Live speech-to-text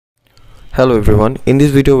Hello everyone, in this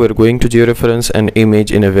video we're going to georeference an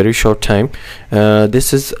image in a very short time.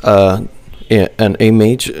 This is an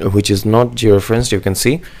image which is not georeferenced, you can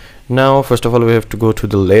see. Now first of all we have to go to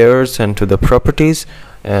the layers and to the properties,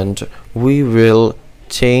 and we will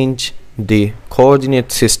change the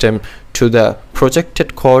coordinate system to the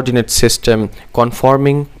projected coordinate system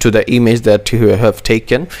conforming to the image that you have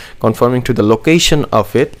taken, conforming to the location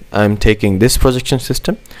of it. I'm taking this projection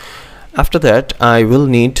system. After that, I will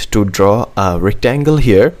need to draw a rectangle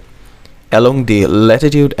here along the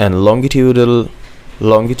latitude and longitude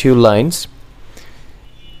lines.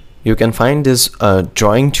 You can find this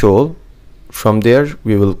drawing tool. From there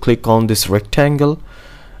we will click on this rectangle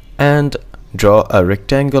and draw a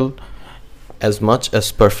rectangle as much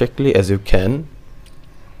as perfectly as you can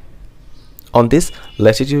on this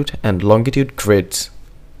latitude and longitude grids.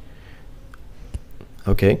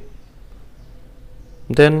 Okay.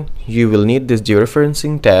 Then you will need this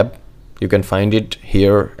georeferencing tab. You can find it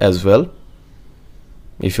here as well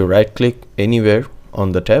if you right click anywhere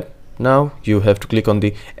on the tab. Now you have to click on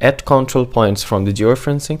the add control points from the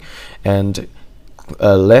georeferencing and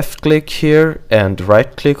left click here and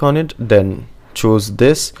right click on it, then choose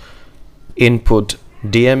this input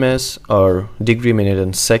DMS or degree, minute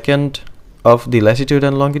and second of the latitude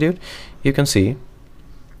and longitude. You can see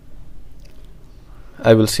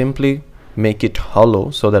I will simply make it hollow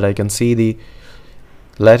so that I can see the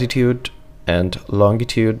latitude and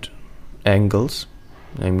longitude angles.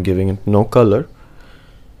 I'm giving it no color.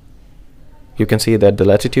 You can see that the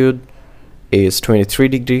latitude is 23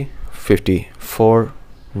 degree 54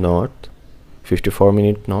 north, 54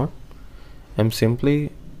 minute north. I will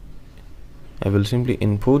simply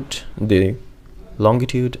input the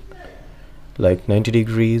longitude like 90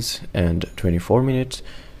 degrees and 24 minutes,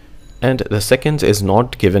 and the seconds is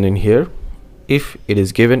not given in here. If it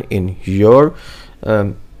is given in your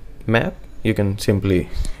map, you can simply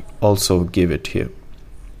also give it here.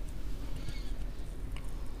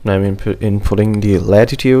 Now I'm inputting the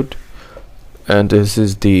latitude, and this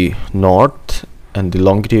is the north, and the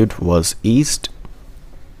longitude was east.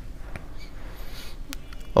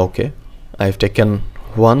 Okay, I've taken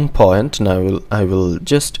 1 point. Now I will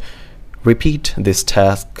just repeat this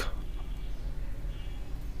task.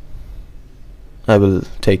 I will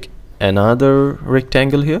take another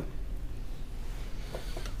rectangle here.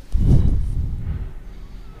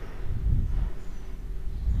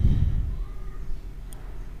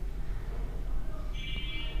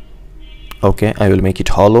 Okay, I will make it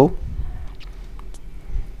hollow,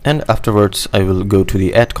 and afterwards I will go to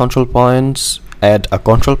the add control points, add a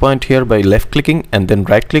control point here by left clicking and then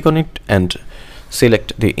right click on it and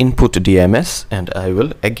select the input DMS, and I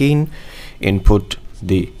will again input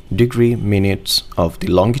the degree, minutes of the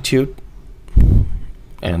longitude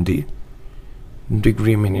and the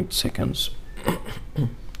degree, minute, seconds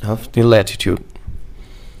of the latitude.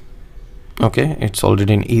 Okay, it's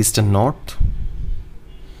already in east and north.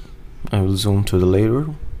 I will zoom to the layer.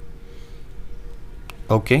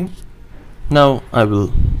 Okay, now I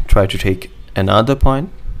will try to take another point,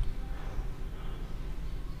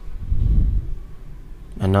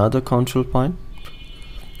 another control point.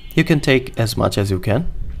 You can take as much as you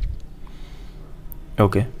can.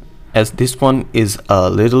 Okay, as this one is a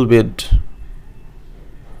little bit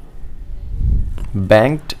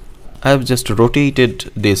banked, I have just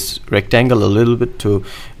rotated this rectangle a little bit to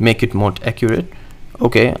make it more accurate.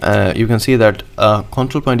 Okay, you can see that a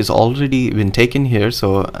control point is already been taken here,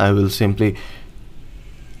 so I will simply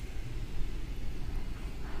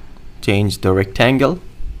change the rectangle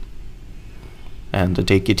and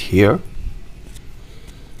take it here.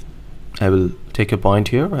 I will take a point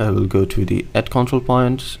here. I will go to the add control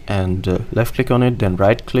points and left click on it, then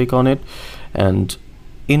right click on it and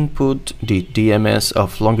input the DMS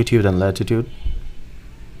of longitude and latitude.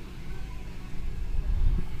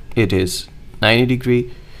 It is 90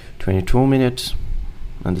 degree 22 minutes,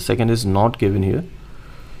 and the second is not given here.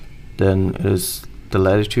 Then it is the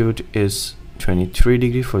latitude is 23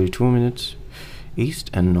 degree 42 minutes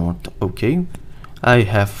east and north. Okay, I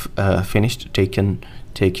have finished taking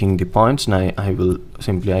the points. Now I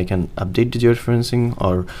can update the georeferencing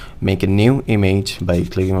or make a new image by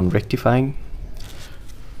clicking on rectifying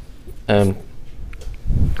and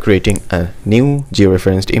creating a new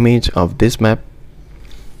georeferenced image of this map,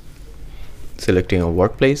 selecting a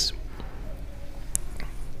workplace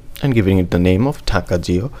and giving it the name of Dhaka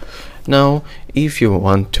Geo. Now if you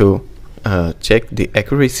want to check the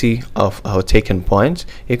accuracy of our taken points,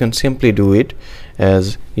 you can simply do it.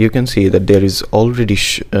 As you can see that there is already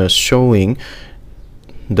showing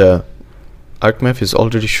the ArcMap is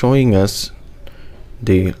already showing us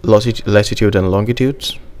the latitude and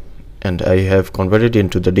longitudes and I have converted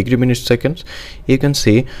into the degree minutes seconds. You can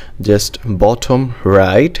see just bottom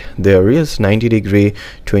right there is 90 degree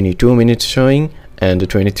 22 minutes showing, and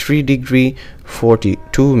 23 degree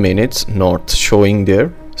 42 minutes north showing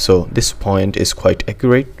there. So this point is quite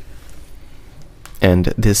accurate. And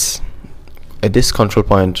this at this control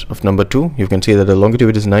point of number 2, you can see that the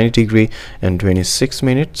longitude is 90 degree and 26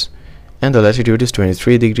 minutes, and the latitude is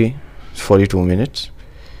 23 degree 42 minutes.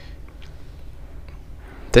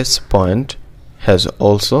 This point has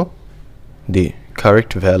also the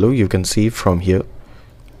correct value, you can see from here.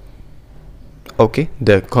 Okay,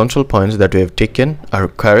 the control points that we have taken are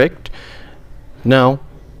correct. Now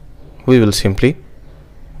we will simply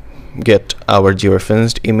get our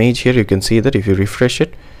georeferenced image here. You can see that if you refresh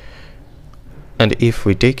it, and if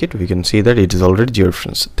we take it, we can see that it is already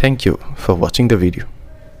georeferenced. Thank you for watching the video.